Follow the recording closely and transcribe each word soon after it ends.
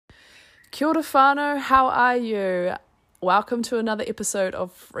Kia ora whānau, how are you? Welcome to another episode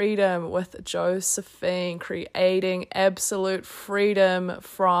of Freedom with Josephine, creating absolute freedom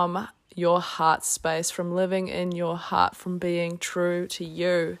from your heart space, from living in your heart, from being true to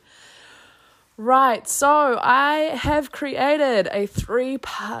you. Right, so I have created a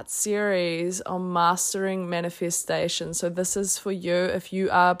 3-part series on mastering manifestation. So this is for you if you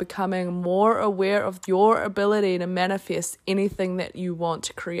are becoming more aware of your ability to manifest anything that you want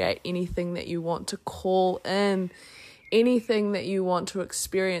to create, anything that you want to call in, anything that you want to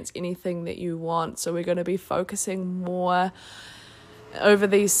experience, anything that you want. So we're going to be focusing more over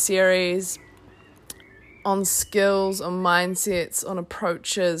these series on skills, on mindsets, on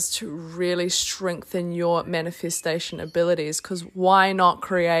approaches to really strengthen your manifestation abilities. Because why not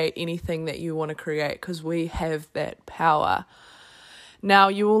create anything that you want to create? Because we have that power. Now,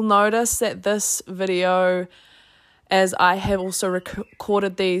 you will notice that this video, as I have also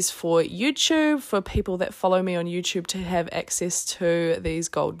recorded these for YouTube, for people that follow me on YouTube to have access to these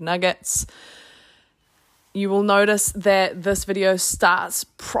gold nuggets, you will notice that this video starts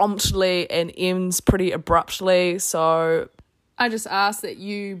promptly and ends pretty abruptly. So I just ask that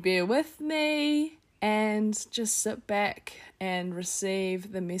you bear with me and just sit back and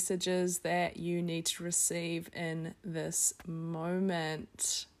receive the messages that you need to receive in this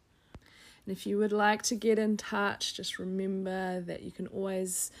moment. And if you would like to get in touch, just remember that you can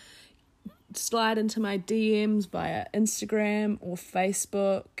always slide into my DMs via Instagram or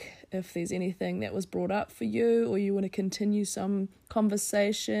Facebook if there's anything that was brought up for you or you want to continue some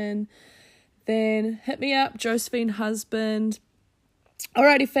conversation. Then hit me up, Josephine Husband.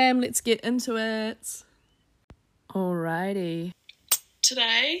 Alrighty fam, let's get into it. Alrighty.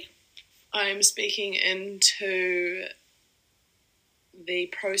 Today I'm speaking into the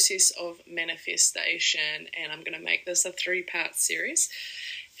process of manifestation, and I'm going to make this a 3-part series.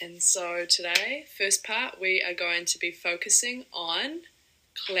 And so today, first part, we are going to be focusing on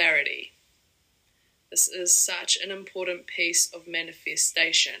clarity. This is such an important piece of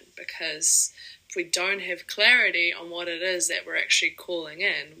manifestation, because if we don't have clarity on what it is that we're actually calling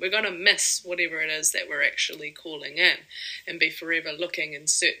in, we're going to miss whatever it is that we're actually calling in and be forever looking and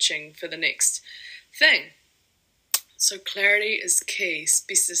searching for the next thing. So clarity is key.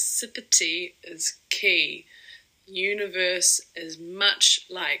 Specificity is key. Universe is much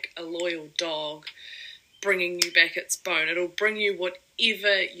like a loyal dog bringing you back its bone. It'll bring you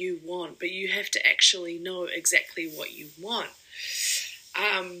whatever you want, but you have to actually know exactly what you want.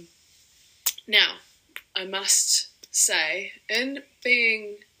 Now, I must say, in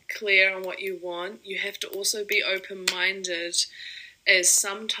being clear on what you want, you have to also be open-minded, as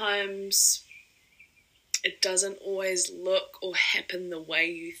sometimes it doesn't always look or happen the way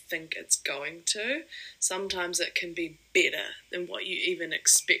you think it's going to. Sometimes it can be better than what you even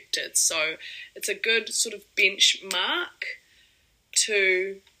expected. So it's a good sort of benchmark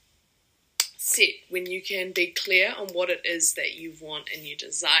to set when you can be clear on what it is that you want and you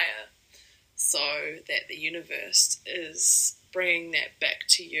desire, so that the universe is bringing that back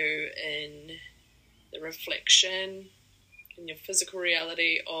to you in the reflection, in your physical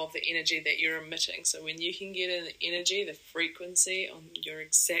reality of the energy that you're emitting. So when you can get in the energy, the frequency on your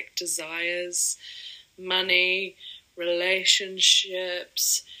exact desires, money,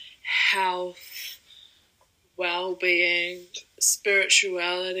 relationships, health, well-being,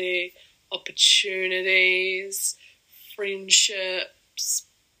 spirituality, opportunities, friendships,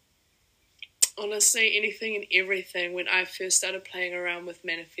 honestly, anything and everything. When I first started playing around with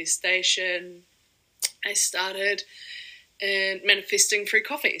manifestation, I started and manifesting free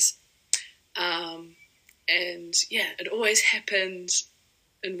coffees. And yeah, it always happened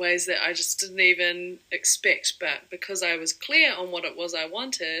in ways that I just didn't even expect. But because I was clear on what it was I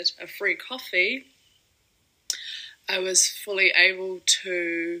wanted, a free coffee, I was fully able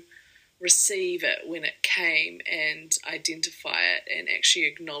to receive it when it came and identify it and actually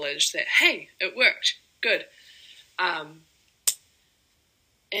acknowledge that, hey, it worked. Good. And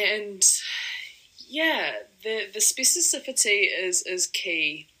yeah, the specificity is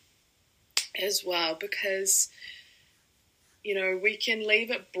key as well, because, you know, we can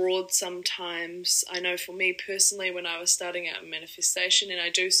leave it broad sometimes. I know for me personally, when I was starting out in manifestation, and I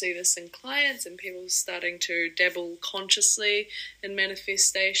do see this in clients and people starting to dabble consciously in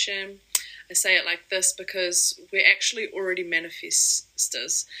manifestation, I say it like this because we're actually already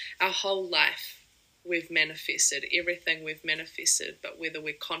manifestors. Our whole life we've manifested, everything we've manifested, but whether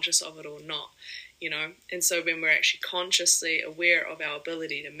we're conscious of it or not, you know. And so when we're actually consciously aware of our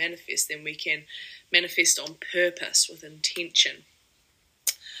ability to manifest, then we can manifest on purpose with intention.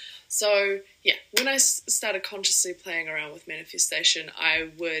 So yeah, when I started consciously playing around with manifestation,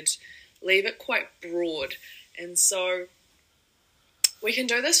 I would leave it quite broad. And so we can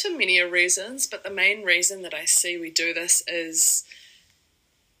do this for many reasons, but the main reason that I see we do this is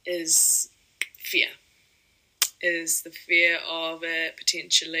fear. Is the fear of it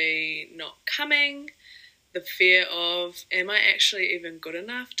potentially not coming, the fear of, am I actually even good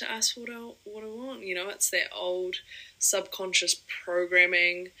enough to ask for what I want? You know, it's that old subconscious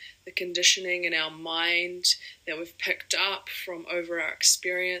programming, the conditioning in our mind that we've picked up from over our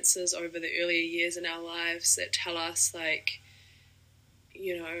experiences over the earlier years in our lives that tell us, like,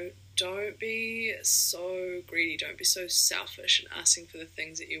 you know, don't be so greedy, don't be so selfish in asking for the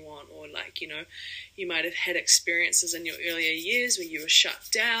things that you want. Or, like, you know, you might have had experiences in your earlier years where you were shut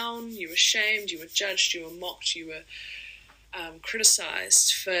down, you were shamed, you were judged, you were mocked, you were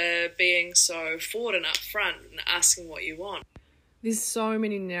criticized for being so forward and upfront and asking what you want. There's so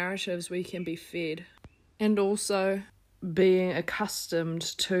many narratives we can be fed, and also being accustomed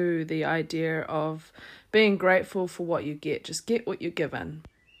to the idea of being grateful for what you get. Just get what you're given.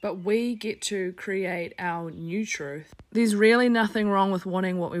 But we get to create our new truth. There's really nothing wrong with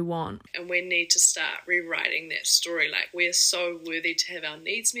wanting what we want. And we need to start rewriting that story. Like, we are so worthy to have our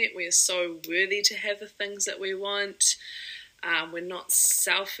needs met. We are so worthy to have the things that we want. We're not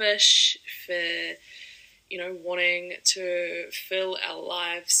selfish for, you know, wanting to fill our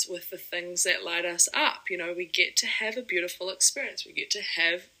lives with the things that light us up. You know, we get to have a beautiful experience. We get to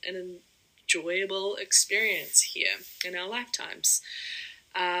have an enjoyable experience here in our lifetimes.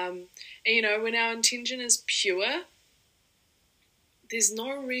 And, you know, when our intention is pure, there's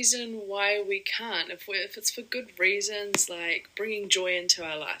no reason why we can't. If it's for good reasons, like bringing joy into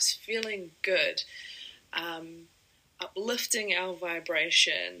our lives, feeling good, uplifting our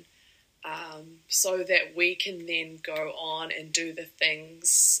vibration, so that we can then go on and do the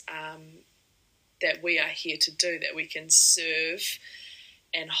things that we are here to do, that we can serve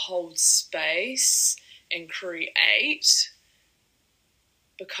and hold space and create,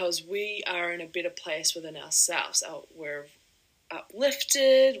 because we are in a better place within ourselves. We're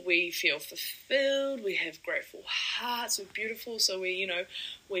uplifted, we feel fulfilled, we have grateful hearts, we're beautiful. So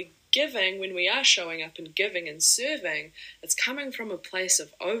we're giving, when we are showing up and giving and serving, it's coming from a place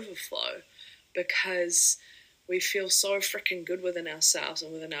of overflow, because we feel so freaking good within ourselves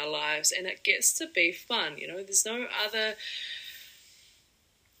and within our lives, and it gets to be fun. You know, there's no other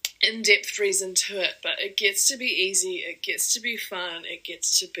in-depth reason to it, but it gets to be easy, it gets to be fun, it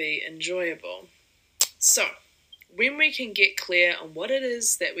gets to be enjoyable. So when we can get clear on what it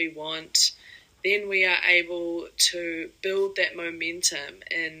is that we want, then we are able to build that momentum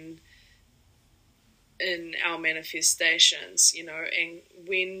in our manifestations, you know. And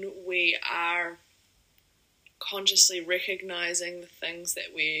when we are consciously recognizing the things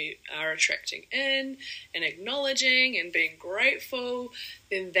that we are attracting in and acknowledging and being grateful,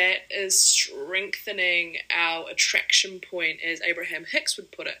 then that is strengthening our attraction point, as Abraham Hicks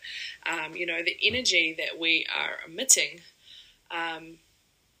would put it. You know, the energy that we are emitting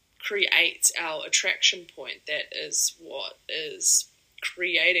creates our attraction point. That is what is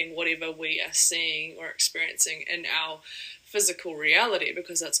creating whatever we are seeing or experiencing in our physical reality,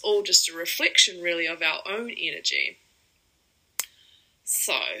 because that's all just a reflection really of our own energy.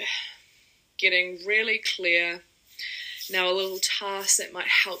 So, getting really clear. Now, a little task that might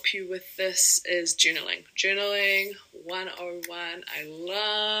help you with this is journaling. Journaling 101. I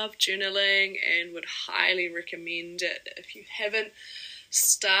love journaling and would highly recommend it. If you haven't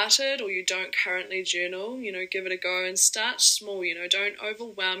started or you don't currently journal, you know, give it a go and start small. You know, don't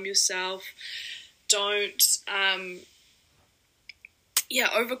overwhelm yourself. Don't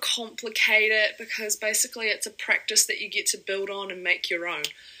overcomplicate it, because basically it's a practice that you get to build on and make your own.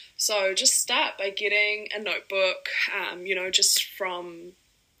 So just start by getting a notebook, you know, just from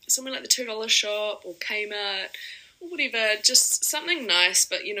somewhere like the $2 shop or Kmart or whatever, just something nice,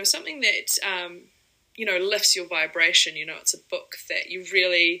 but, you know, something that, you know, lifts your vibration. You know, it's a book that you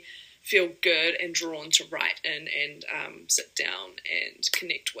really feel good and drawn to write in and sit down and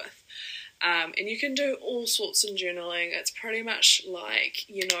connect with. And you can do all sorts of journaling. It's pretty much like,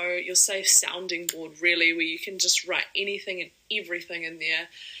 you know, your safe sounding board, really, where you can just write anything and everything in there.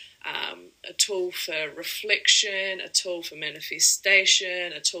 A tool for reflection, a tool for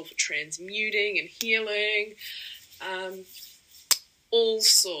manifestation, a tool for transmuting and healing, all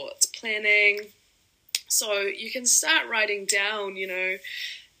sorts, planning. So you can start writing down, you know,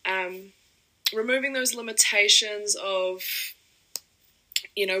 removing those limitations of,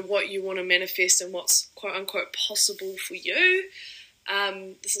 you know, what you want to manifest and what's quote unquote possible for you.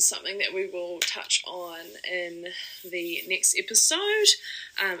 This is something that we will touch on in the next episode,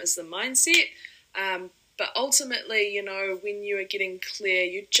 is the mindset. But ultimately, you know, when you are getting clear,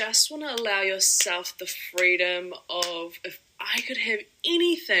 you just want to allow yourself the freedom of, if I could have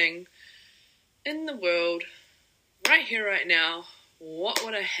anything in the world right here, right now, what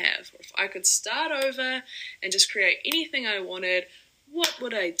would I have? If I could start over and just create anything I wanted, what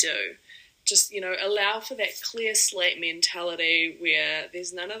would I do? Just, you know, allow for that clear slate mentality where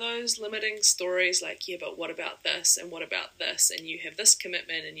there's none of those limiting stories like, yeah, but what about this and what about this? And you have this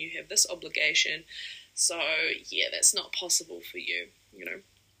commitment and you have this obligation. So, yeah, that's not possible for you, you know.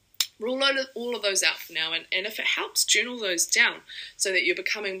 Rule all of those out for now, and if it helps, journal those down so that you're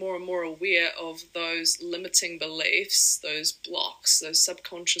becoming more and more aware of those limiting beliefs, those blocks, those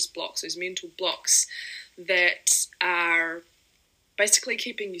subconscious blocks, those mental blocks that are basically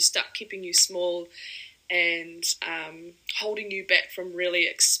keeping you stuck, keeping you small, and holding you back from really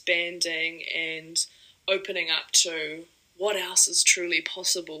expanding and opening up to what else is truly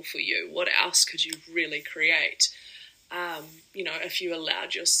possible for you, what else could you really create. You know, if you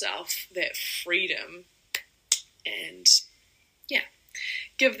allowed yourself that freedom, and yeah,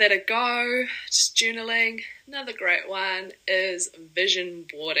 give that a go. Just journaling. Another great one is vision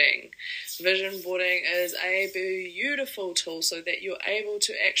boarding. Vision boarding is a beautiful tool so that you're able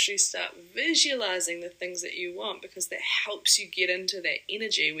to actually start visualizing the things that you want, because that helps you get into that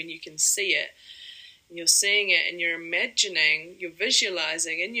energy when you can see it. And you're seeing it and you're imagining, you're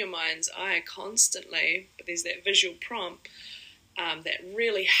visualizing in your mind's eye constantly, but there's that visual prompt that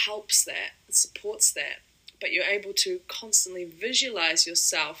really helps that, supports that. But you're able to constantly visualize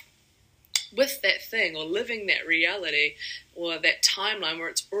yourself with that thing, or living that reality, or that timeline where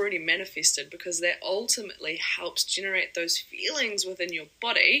it's already manifested, because that ultimately helps generate those feelings within your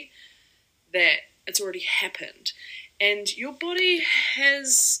body that it's already happened. And your body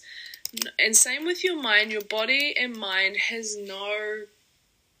has, and same with your mind, your body and mind has no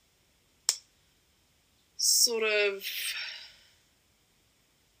sort of,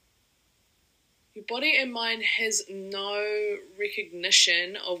 your body and mind has no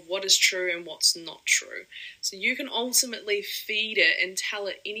recognition of what is true and what's not true. So you can ultimately feed it and tell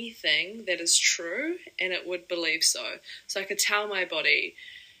it anything that is true, and it would believe so. So I could tell my body,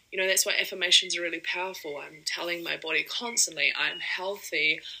 you know, that's why affirmations are really powerful. I'm telling my body constantly, I'm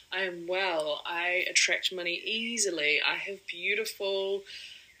healthy, I am well, I attract money easily, I have beautiful,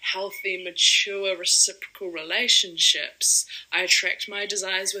 healthy, mature, reciprocal relationships. I attract my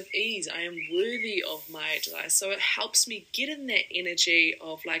desires with ease. I am worthy of my desires. So it helps me get in that energy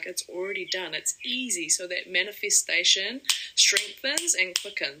of like, it's already done, it's easy. So that manifestation strengthens and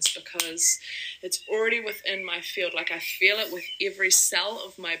quickens because it's already within my field. Like I feel it with every cell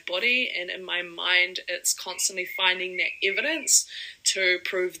of my body, and in my mind, it's constantly finding that evidence to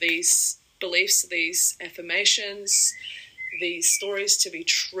prove these beliefs, these affirmations, these stories to be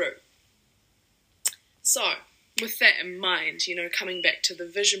true. So with that in mind, you know, coming back to the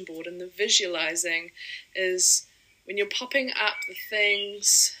vision board and the visualizing is when you're popping up the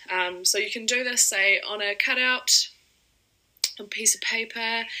things, so you can do this, say, on a cutout, a piece of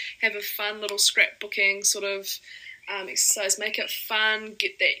paper, have a fun little scrapbooking sort of exercise, make it fun,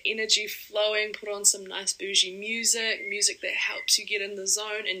 get that energy flowing, put on some nice bougie music that helps you get in the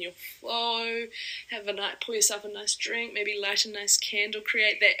zone and your flow, have a night, pour yourself a nice drink, maybe light a nice candle,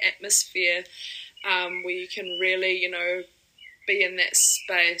 create that atmosphere where you can really, you know, be in that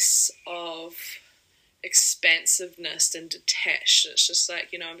space of expansiveness and detached. It's just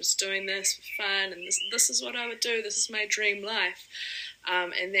like, you know, I'm just doing this for fun, and this is what I would do, this is my dream life,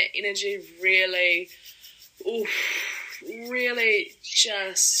 and that energy really really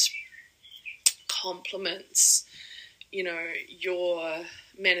just complements, you know, your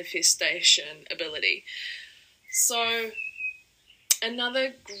manifestation ability. So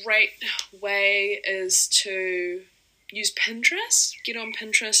another great way is to use Pinterest. Get on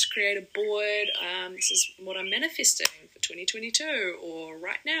Pinterest, create a board. This is what I'm manifesting for 2022 or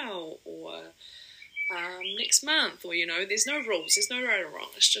right now or next month, or, you know, there's no rules, there's no right or wrong.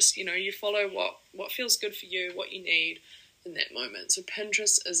 It's just, you know, you follow what feels good for you, what you need in that moment. So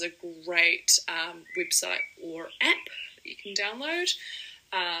Pinterest is a great website or app that you can download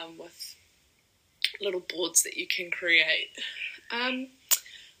with little boards that you can create.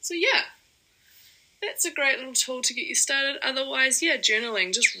 So yeah, that's a great little tool to get you started. Otherwise, yeah,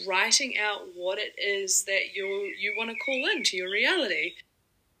 journaling, just writing out what it is that you want to call into your reality.